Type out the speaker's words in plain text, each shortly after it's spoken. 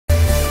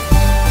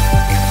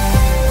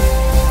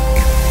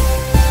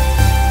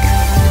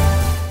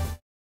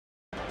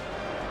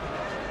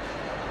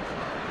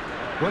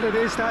Well, it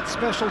is that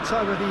special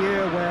time of the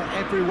year where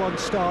everyone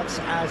starts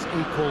as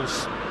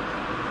equals.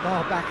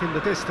 Far back in the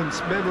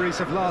distance, memories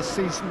of last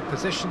season,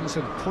 positions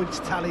and points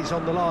tallies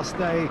on the last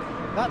day,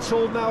 that's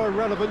all now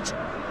irrelevant.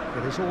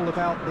 It is all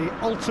about the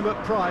ultimate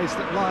prize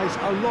that lies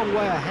a long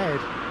way ahead.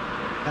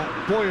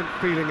 That buoyant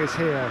feeling is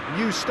here.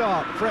 New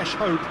start, fresh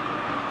hope.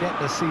 Get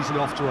the season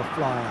off to a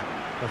flyer.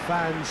 The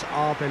fans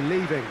are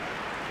believing.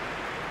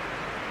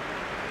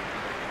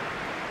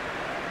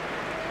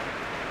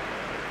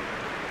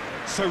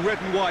 So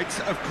red and white,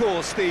 of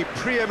course, the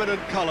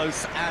preeminent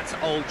colours at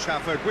Old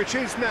Trafford, which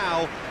is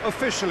now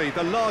officially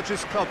the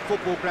largest club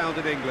football ground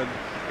in England.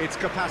 Its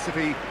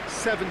capacity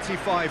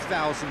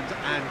 75,000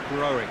 and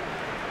growing.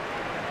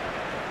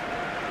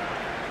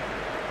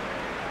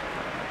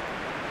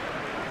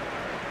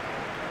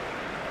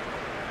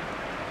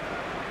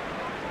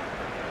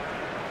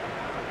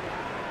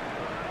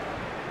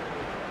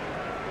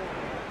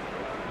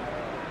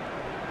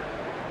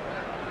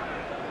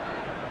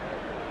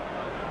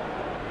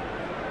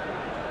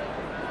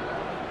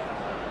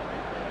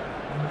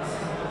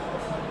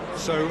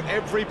 So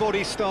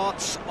everybody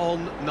starts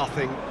on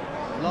nothing.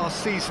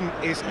 Last season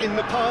is in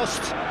the past.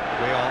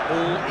 We are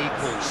all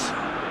equals.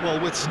 Well,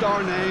 with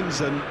star names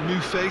and new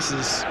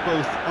faces,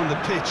 both on the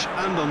pitch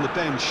and on the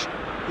bench,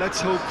 let's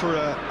hope for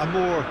a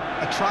more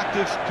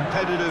attractive,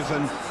 competitive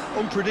and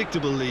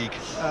unpredictable league.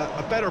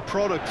 A better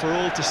product for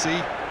all to see,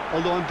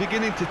 although I'm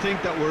beginning to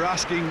think that we're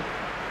asking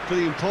for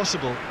the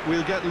impossible.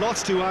 We'll get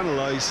lots to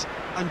analyse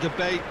and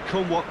debate,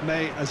 come what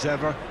may, as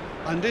ever.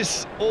 And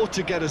this ought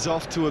to get us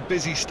off to a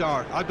busy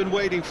start. I've been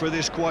waiting for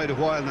this quite a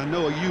while, and I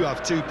know you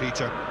have too,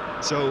 Peter.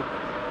 So,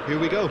 here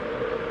we go.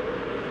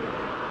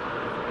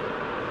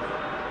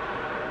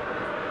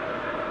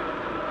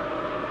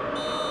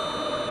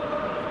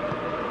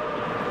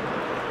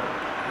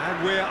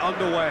 And we're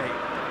underway.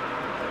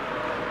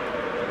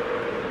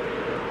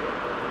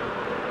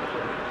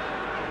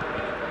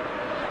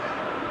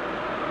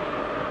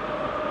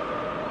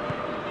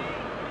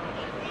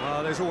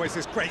 There's always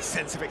this great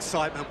sense of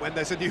excitement when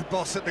there's a new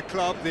boss at the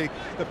club. The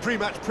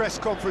pre-match press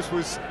conference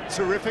was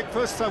terrific.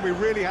 First time we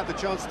really had the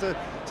chance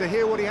to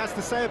hear what he has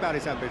to say about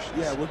his ambitions.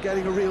 Yeah, we're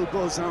getting a real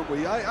buzz, aren't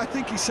we? I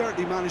think he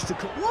certainly managed to...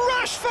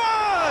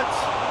 Rashford!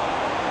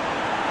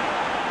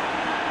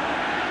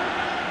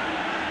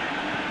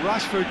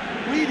 Rashford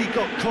really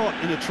got caught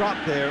in a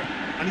trap there,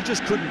 and he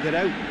just couldn't get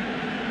out.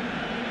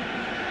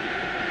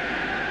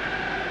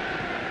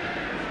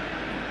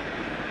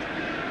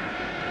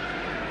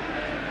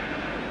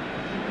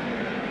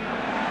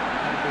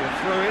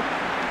 Throw in.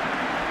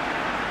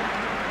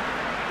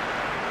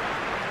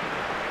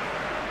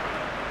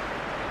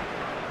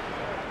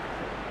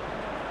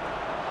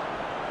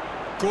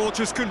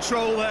 Gorgeous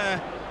control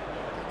there.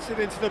 Gets it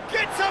into the...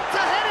 Gets up to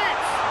head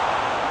it!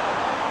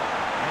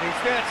 And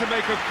he's there to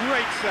make a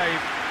great save.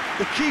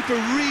 The keeper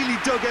really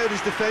dug out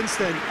his defence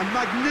then. A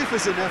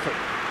magnificent effort.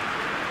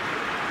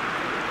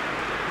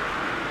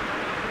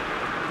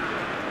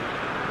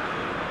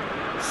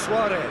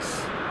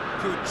 Suarez.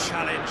 Good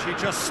challenge.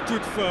 He just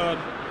stood firm.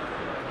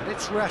 And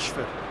it's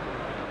Rashford.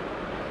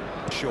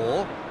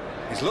 Shaw.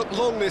 He's looked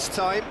long this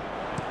time.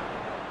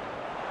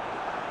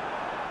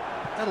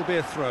 That'll be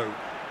a throw.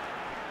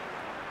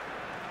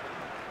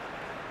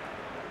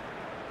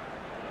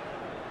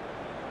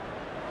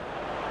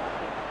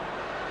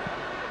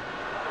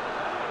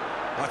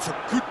 That's a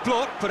good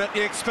block, but at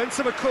the expense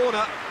of a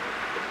corner.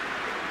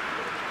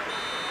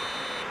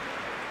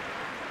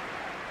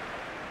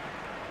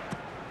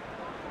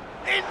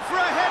 In for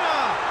a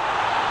header!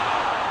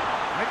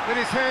 Went with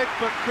his head,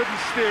 but couldn't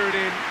steer it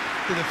in.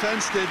 The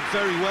defence did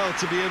very well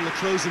to be able to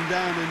close him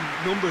down in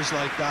numbers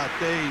like that.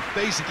 They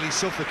basically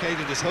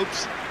suffocated his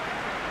hopes.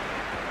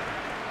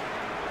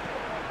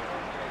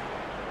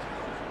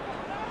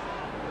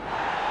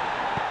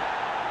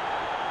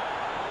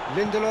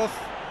 Lindelof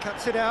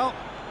cuts it out.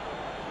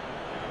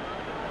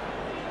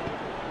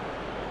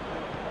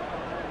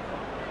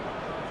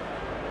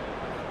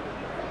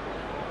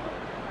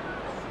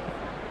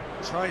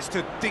 Tries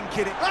to dink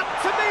it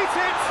up to meet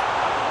it!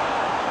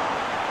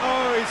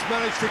 Oh, he's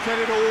managed to get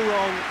it all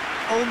wrong.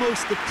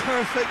 Almost the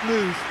perfect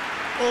move.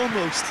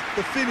 Almost.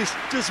 The finish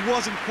just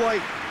wasn't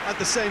quite at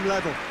the same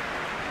level.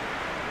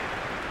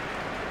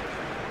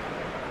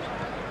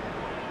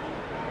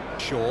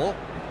 Shaw.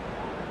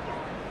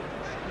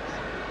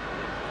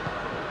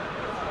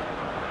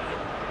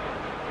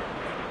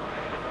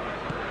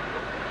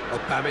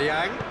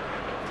 Aubameyang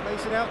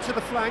Plays it out to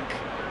the flank.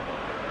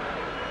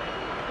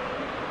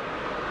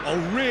 Oh,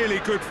 really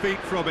good feet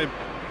from him.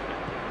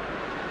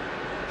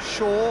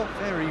 Shaw,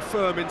 very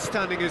firm in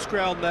standing his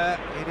ground there.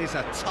 It is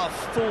a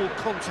tough, full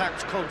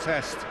contact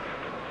contest.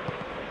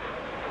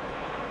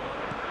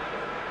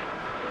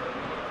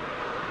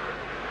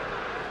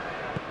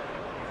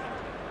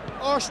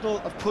 Arsenal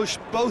have pushed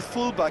both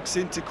fullbacks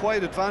into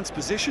quite advanced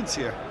positions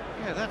here.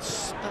 Yeah,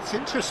 that's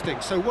interesting.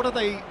 So what are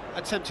they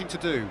attempting to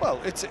do? Well,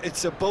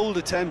 it's a bold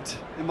attempt,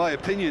 in my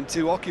opinion,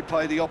 to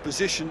occupy the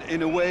opposition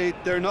in a way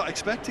they're not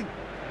expecting.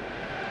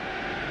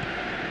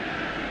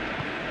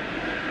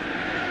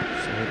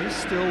 So it is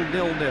still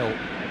 0-0.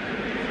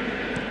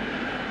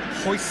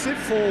 Hoists it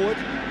forward.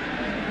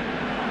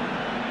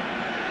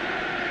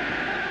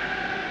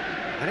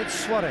 And it's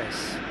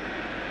Suarez.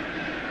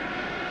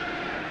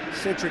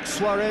 Cedric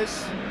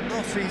Suarez,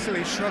 not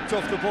easily shrugged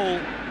off the ball.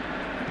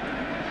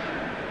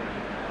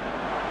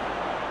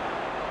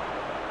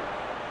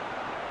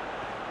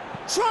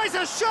 Tries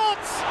a shot!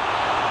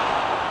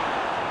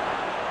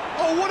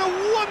 Oh, what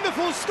a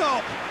wonderful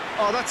stop!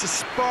 Oh, that's a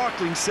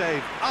sparkling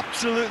save,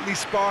 absolutely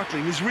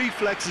sparkling. His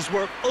reflexes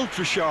were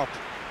ultra sharp.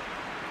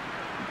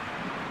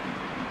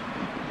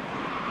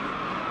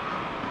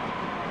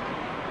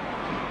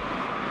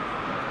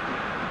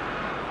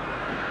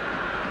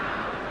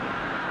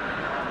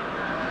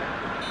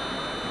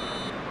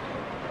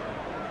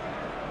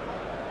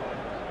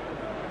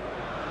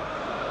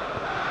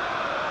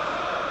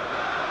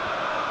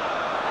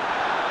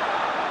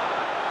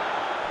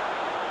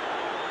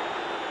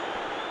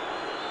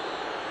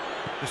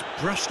 Just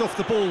brushed off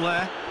the ball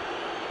there.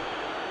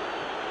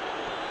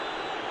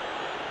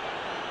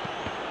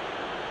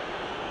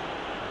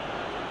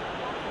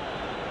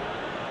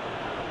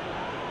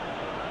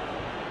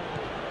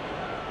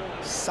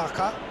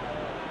 Saka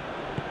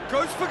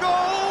goes for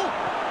goal!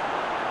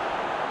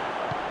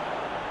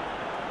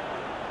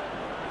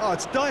 Oh,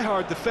 it's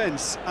die-hard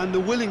defence and the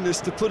willingness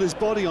to put his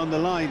body on the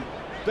line.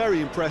 Very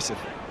impressive.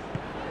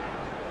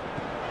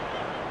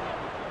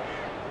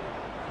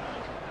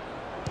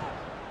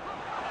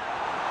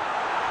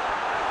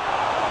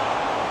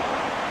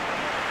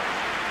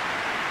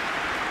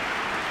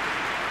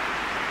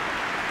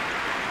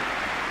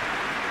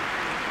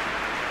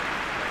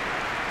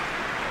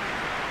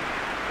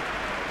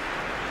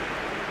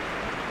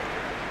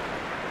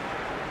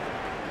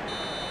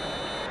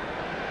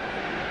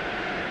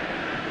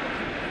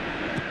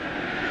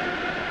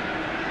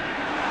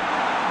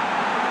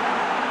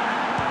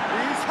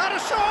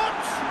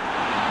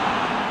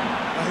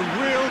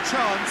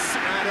 Chance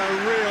and a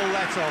real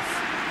let-off.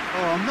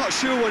 Oh, I'm not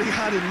sure what he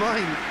had in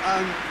mind,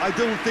 and I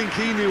don't think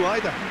he knew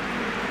either.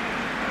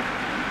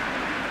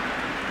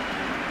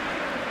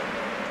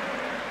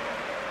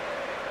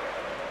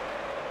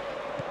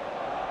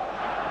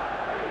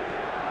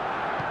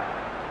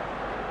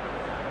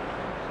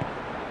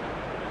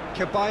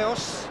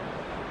 Ceballos.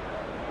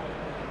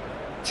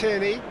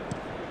 Tierney.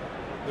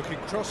 Looking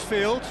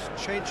cross-field,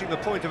 changing the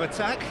point of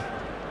attack.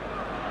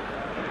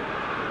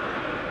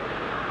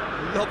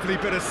 Lovely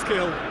bit of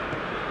skill.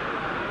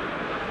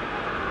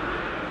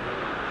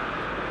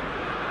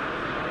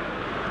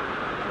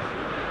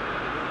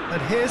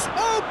 And here's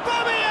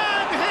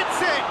Aubameyang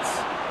hits it!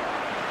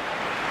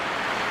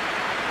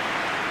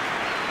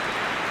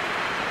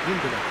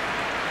 Lindelof.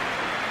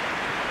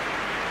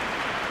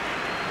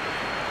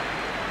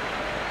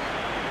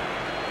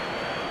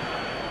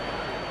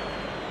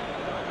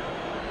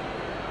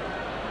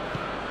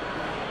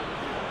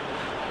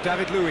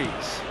 David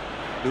Luiz.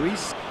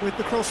 Luiz with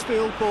the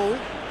crossfield ball.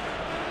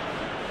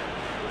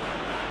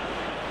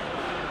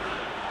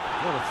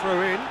 What a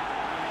throw in.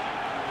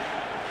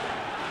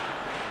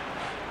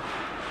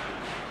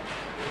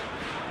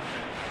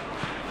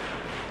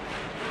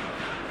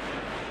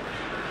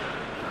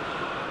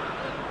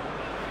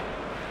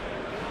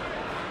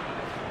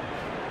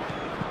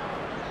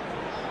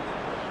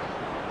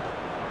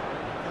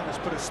 Let's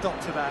put a stop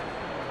to that.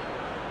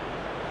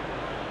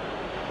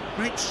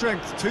 Great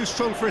strength, too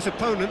strong for his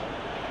opponent.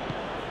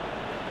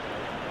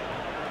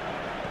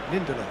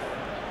 Lindelof.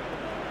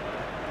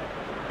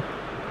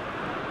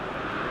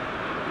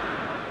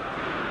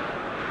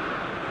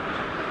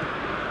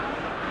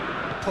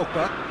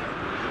 Pogba.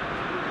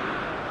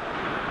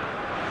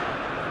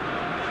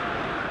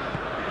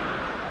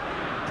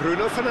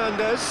 Bruno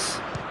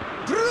Fernandes.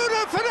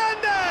 Bruno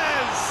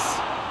Fernandes!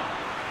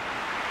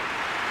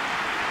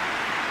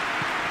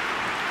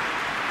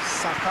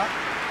 Saka.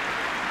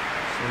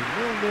 So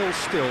 0-0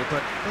 still,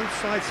 but both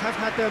sides have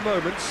had their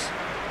moments.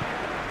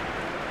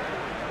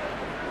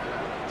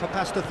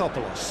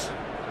 Papastathopoulos.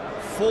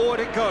 Forward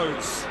it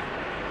goes.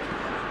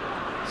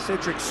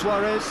 Cedric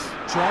Suarez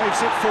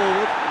drives it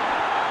forward.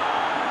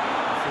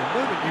 For a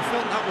moment you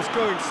felt that was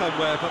going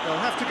somewhere, but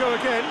they'll have to go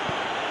again.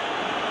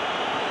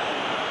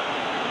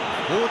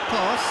 Forward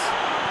pass.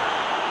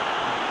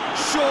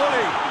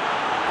 Surely!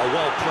 Oh,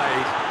 well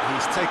played.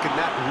 He's taken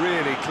that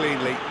really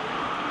cleanly.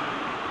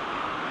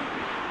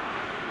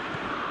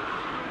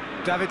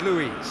 David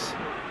Luiz.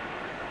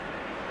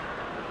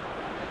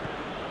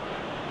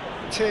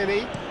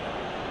 Tierney.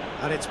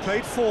 And it's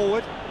played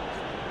forward.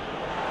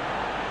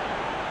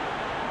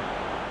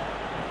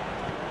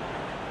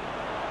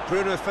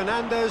 Bruno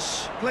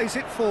Fernandes plays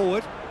it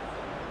forward.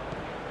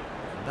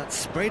 And that's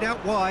sprayed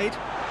out wide.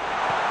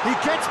 He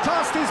gets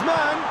past his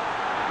man.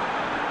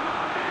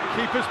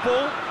 Keeper's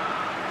ball.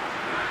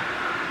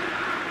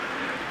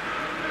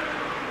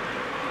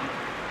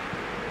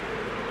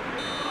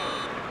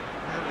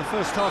 And the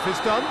first half is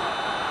done.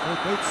 So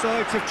both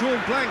sides have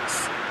drawn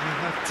blanks. They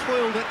have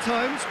toiled at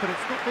times, but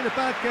it's not been a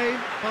bad game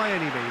by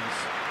any means.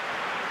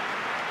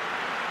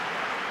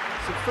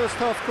 Some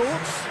first-half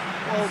thoughts?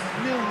 Well,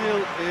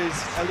 0-0 is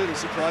a little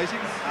surprising,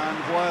 and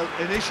while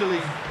initially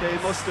they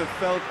must have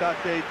felt that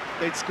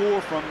they'd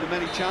score from the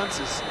many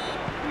chances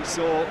we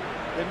saw,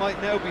 they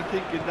might now be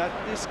thinking that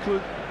this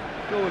could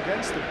go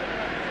against them.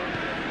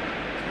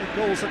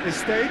 No goals at this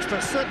stage,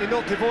 but certainly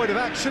not devoid of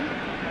action.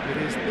 It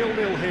is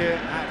 0-0 here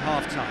at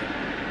half-time.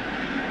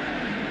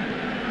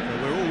 So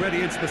we're already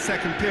into the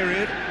second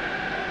period.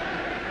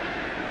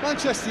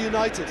 Manchester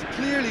United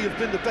clearly have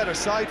been the better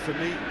side for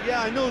me.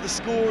 Yeah, I know the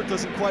score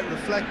doesn't quite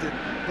reflect it,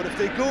 but if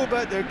they go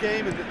about their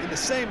game in the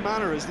same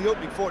manner as the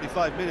opening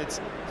 45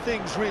 minutes,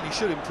 things really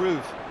should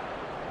improve.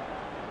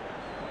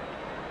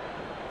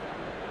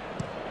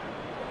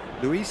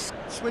 Luis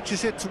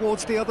switches it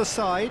towards the other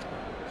side.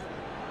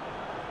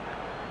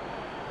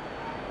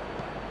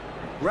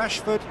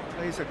 Rashford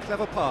plays a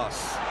clever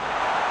pass.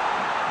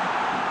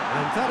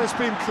 And that has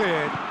been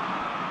cleared.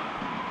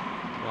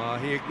 Well,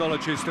 he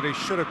acknowledges that he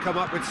should have come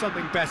up with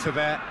something better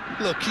there.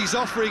 Look, he's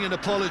offering an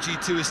apology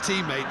to his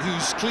teammate,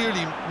 who's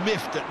clearly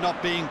miffed at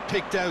not being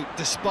picked out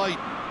despite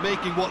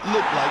making what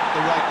looked like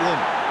the right run.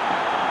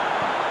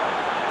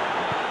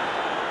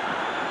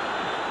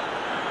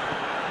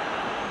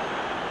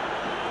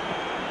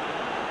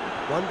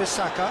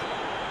 Wan-Bissaka.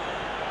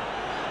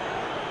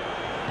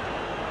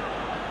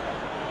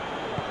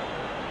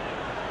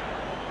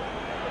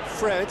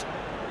 Fred.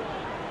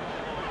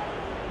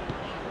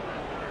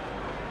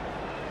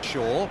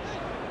 Shaw.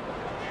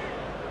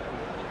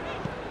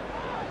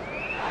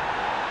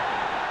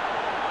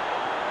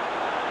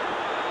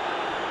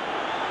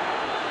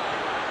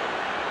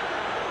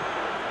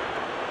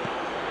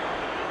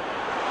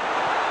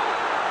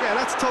 Yeah,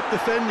 that's top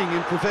defending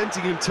and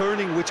preventing him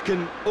turning, which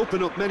can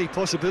open up many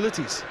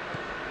possibilities.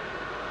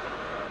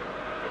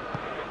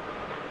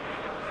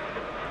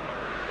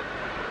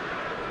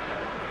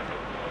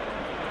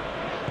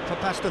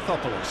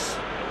 Papastathopoulos.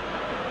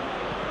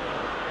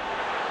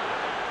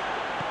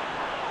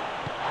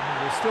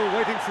 We're still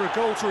waiting for a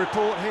goal to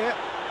report here.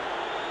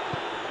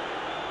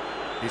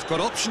 He's got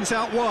options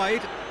out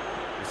wide.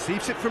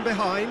 Receives it from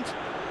behind.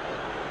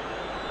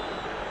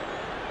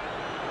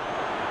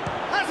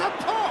 Has a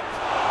pop!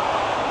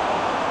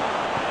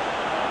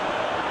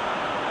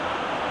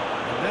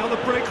 And now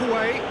the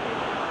breakaway.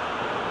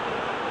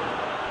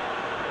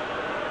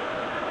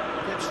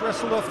 Gets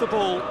wrestled off the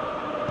ball.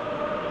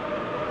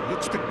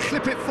 Looks to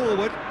clip it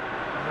forward.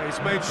 He's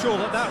made sure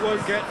that that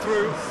won't get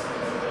through.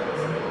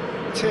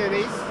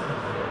 Tierney.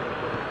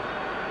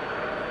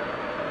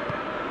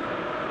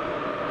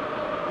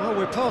 Well,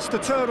 we're past the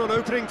turn on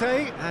opening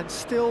day, and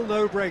still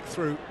no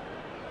breakthrough.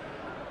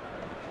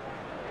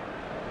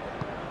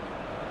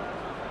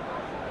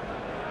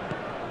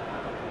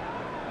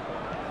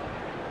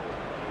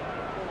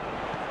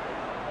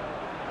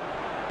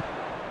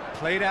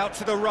 Played out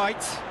to the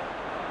right.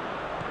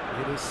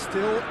 It is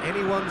still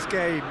anyone's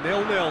game,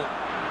 0-0.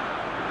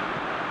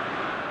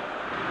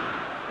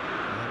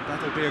 And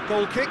that'll be a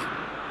goal kick.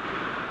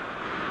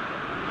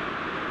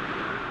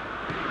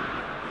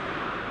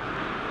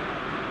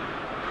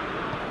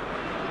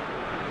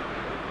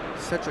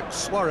 Cedric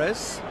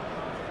Suarez.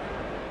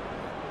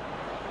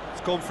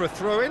 It's gone for a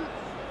throw-in.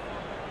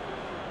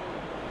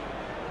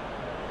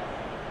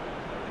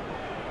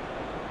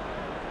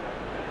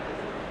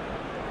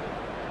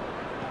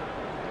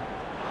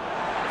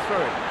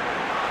 Throw-in.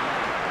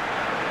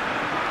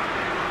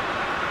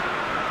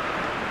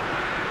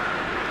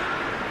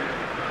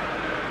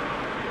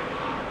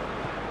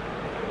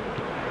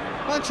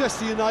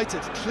 Manchester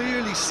United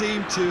clearly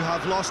seem to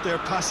have lost their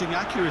passing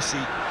accuracy.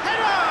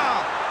 Header!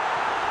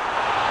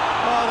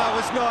 Oh, that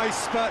was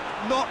nice, but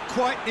not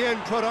quite the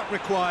end product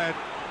required.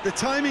 The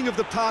timing of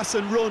the pass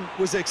and run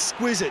was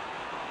exquisite.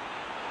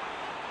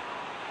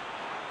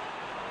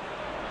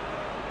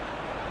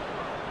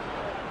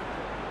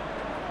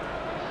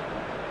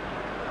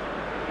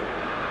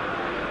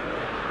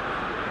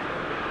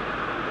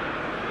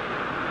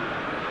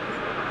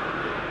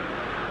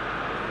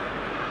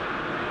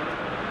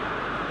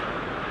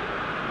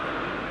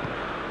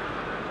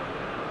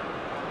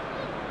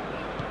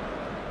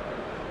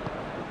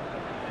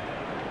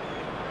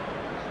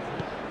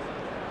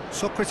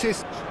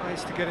 Socrates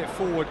tries to get it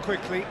forward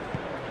quickly,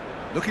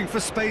 looking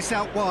for space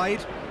out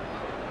wide.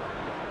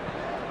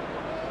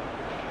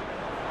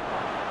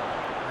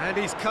 And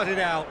he's cut it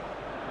out.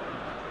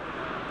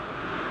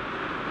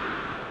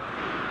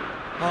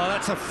 Oh,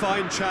 that's a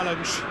fine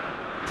challenge.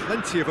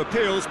 Plenty of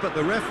appeals, but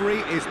the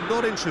referee is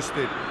not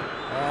interested.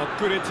 Oh,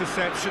 good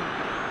interception.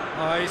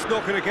 Oh, he's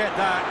not going to get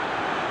that.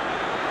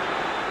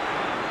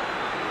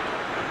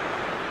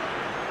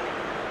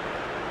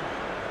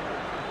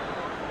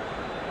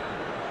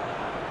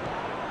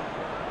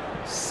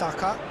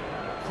 Saka.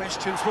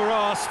 Questions were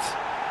asked,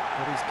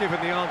 but he's given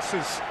the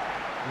answers.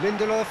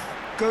 Lindelof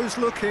goes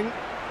looking.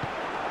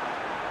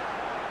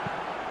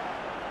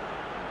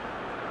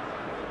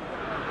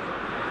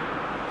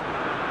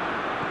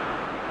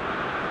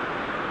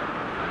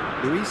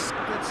 Luis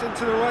gets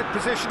into the right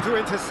position to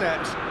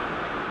intercept.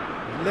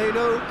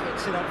 Leno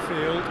gets it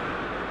upfield.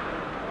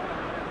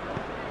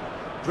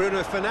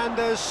 Bruno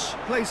Fernandes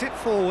plays it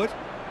forward.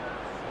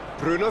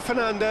 Bruno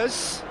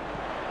Fernandes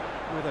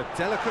with a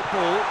delicate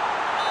ball.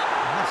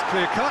 That's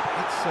clear cut,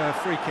 it's a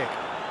free kick.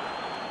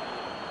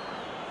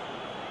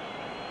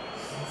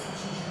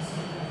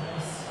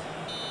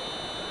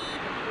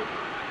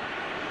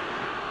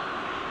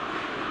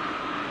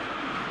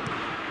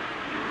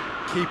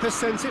 Keeper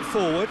sends it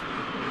forward.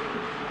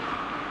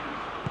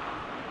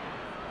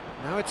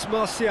 Now it's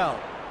Martial.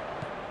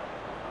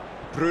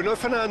 Bruno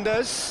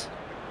Fernandes.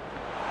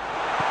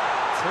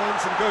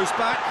 Turns and goes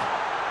back.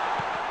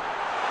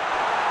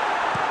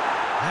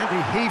 And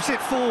he heaves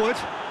it forward.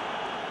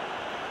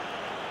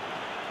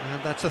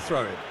 And that's a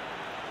throw-in.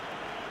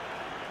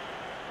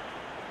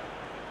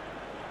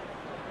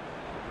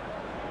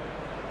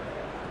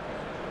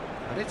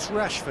 And it's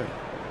Rashford.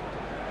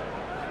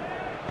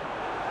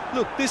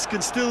 Look, this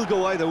can still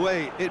go either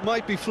way. It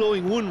might be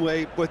flowing one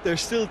way, but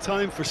there's still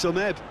time for some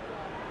ebb.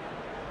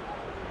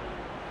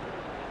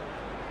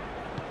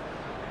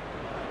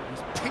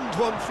 He's pinged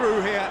one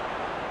through here.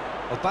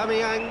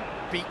 Aubameyang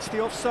beats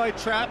the offside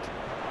trap.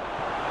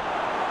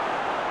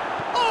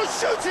 Oh,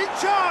 shooting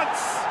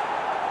chance!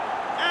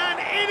 And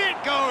in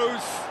it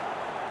goes!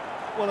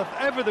 Well, if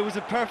ever there was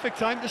a perfect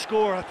time to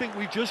score, I think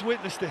we've just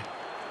witnessed it.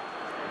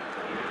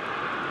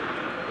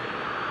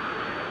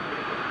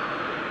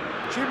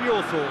 Jim,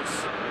 your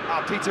thoughts?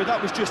 Peter, that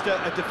was just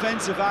a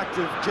defensive act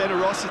of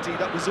generosity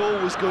that was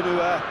always going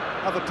to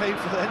have a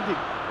painful ending.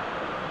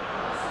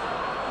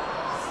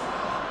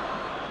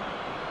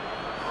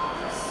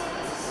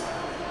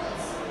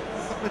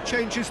 The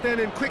changes then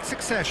in quick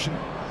succession.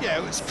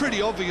 Yeah, it's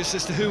pretty obvious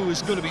as to who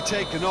was going to be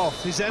taken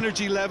off. His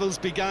energy levels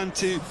began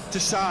to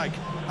sag,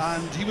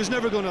 and he was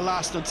never going to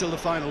last until the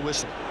final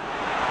whistle.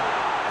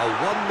 A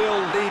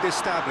 1-0 lead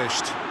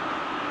established.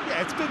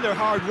 Yeah, it's been their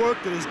hard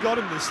work that has got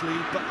him this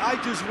lead, but I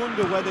just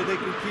wonder whether they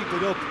can keep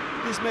it up.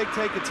 This may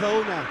take a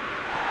toll now.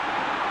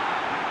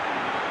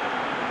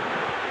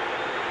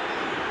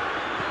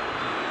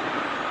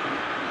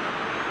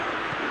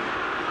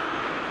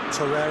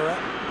 Torreira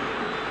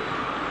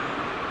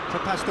to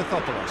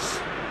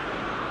Pastathopoulos.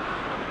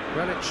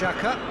 Granit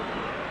Xhaka.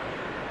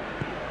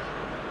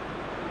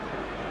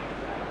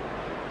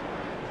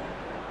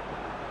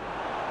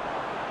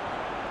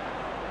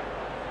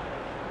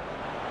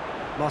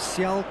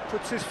 Martial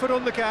puts his foot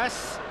on the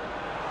gas.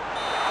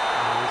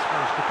 Oh, he's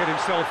managed to get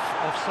himself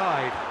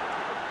offside.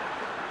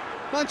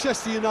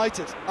 Manchester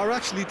United are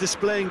actually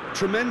displaying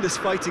tremendous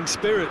fighting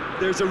spirit.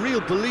 There's a real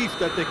belief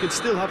that they can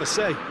still have a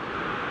say.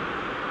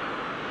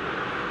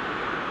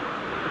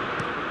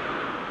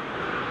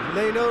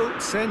 Leno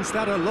sends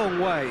that a long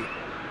way.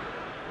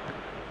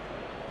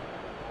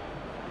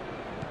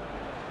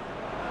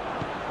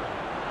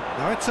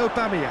 Now it's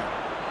Aubameyang.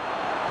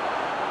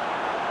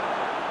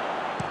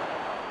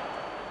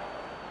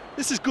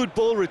 This is good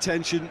ball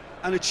retention,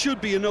 and it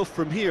should be enough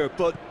from here,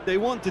 but they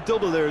want to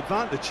double their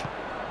advantage.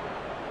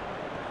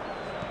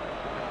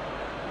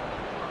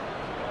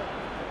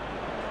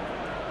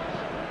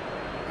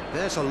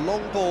 There's a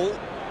long ball.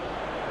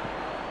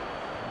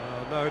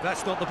 Oh no,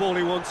 that's not the ball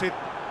he wanted.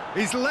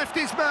 He's left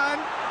his man.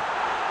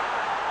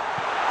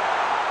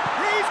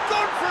 He's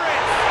gone for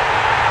it!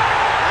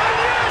 And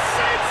yes,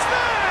 it's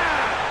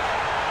there!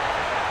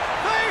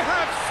 They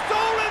have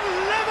stolen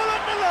level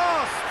at the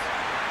last!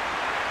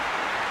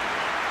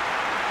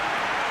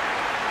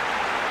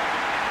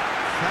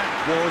 That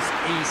was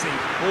easy,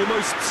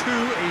 almost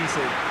too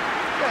easy.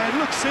 Yeah, it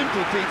looks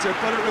simple, Peter,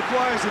 but it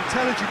requires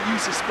intelligent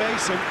use of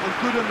space and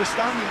good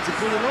understanding to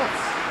pull it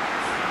off.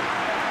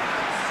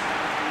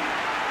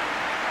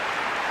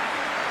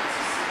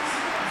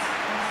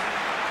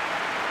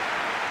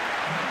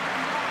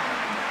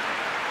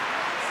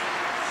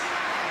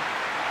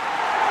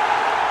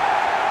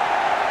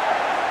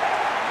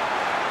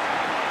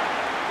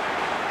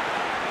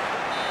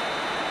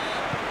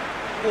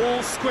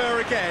 All square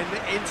again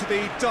into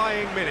the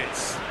dying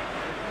minutes.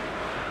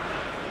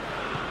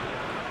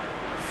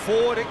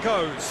 Forward it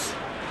goes.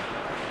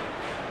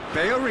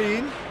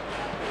 Bellerin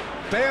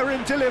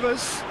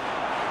delivers.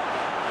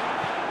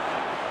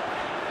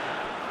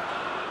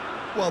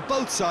 Well,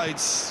 both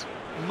sides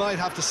might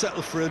have to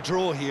settle for a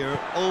draw here,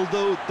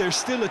 although there's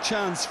still a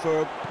chance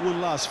for one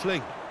last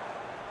fling.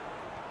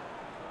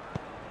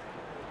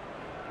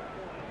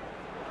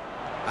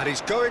 And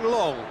he's going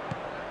long.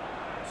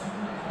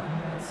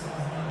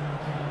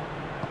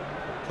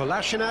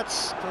 Kolasinac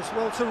does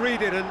well to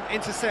read it and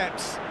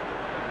intercepts.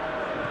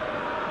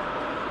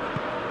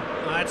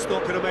 That's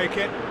not going to make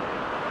it.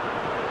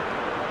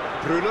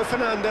 Bruno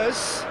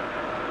Fernandes.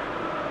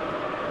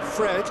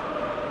 Fred.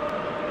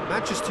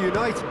 Manchester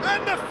United.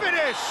 And the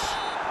finish!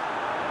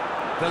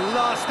 The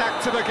last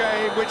act of the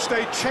game, which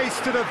they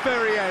chased to the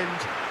very end.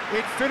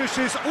 It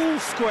finishes all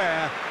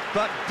square,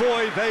 but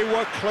boy, they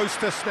were close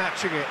to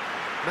snatching it.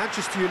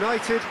 Manchester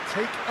United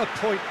take a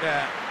point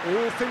there.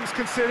 All things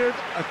considered,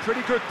 a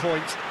pretty good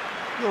point.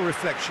 Your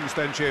reflections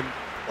then, Jim?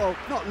 Well,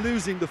 not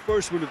losing the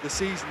first one of the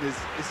season is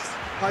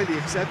highly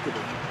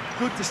acceptable.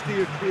 Good to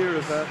steer clear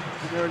of an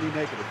early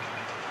negative.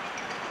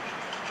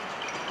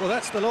 Well,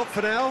 that's the lot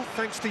for now.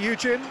 Thanks to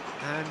Eugene,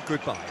 and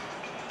goodbye.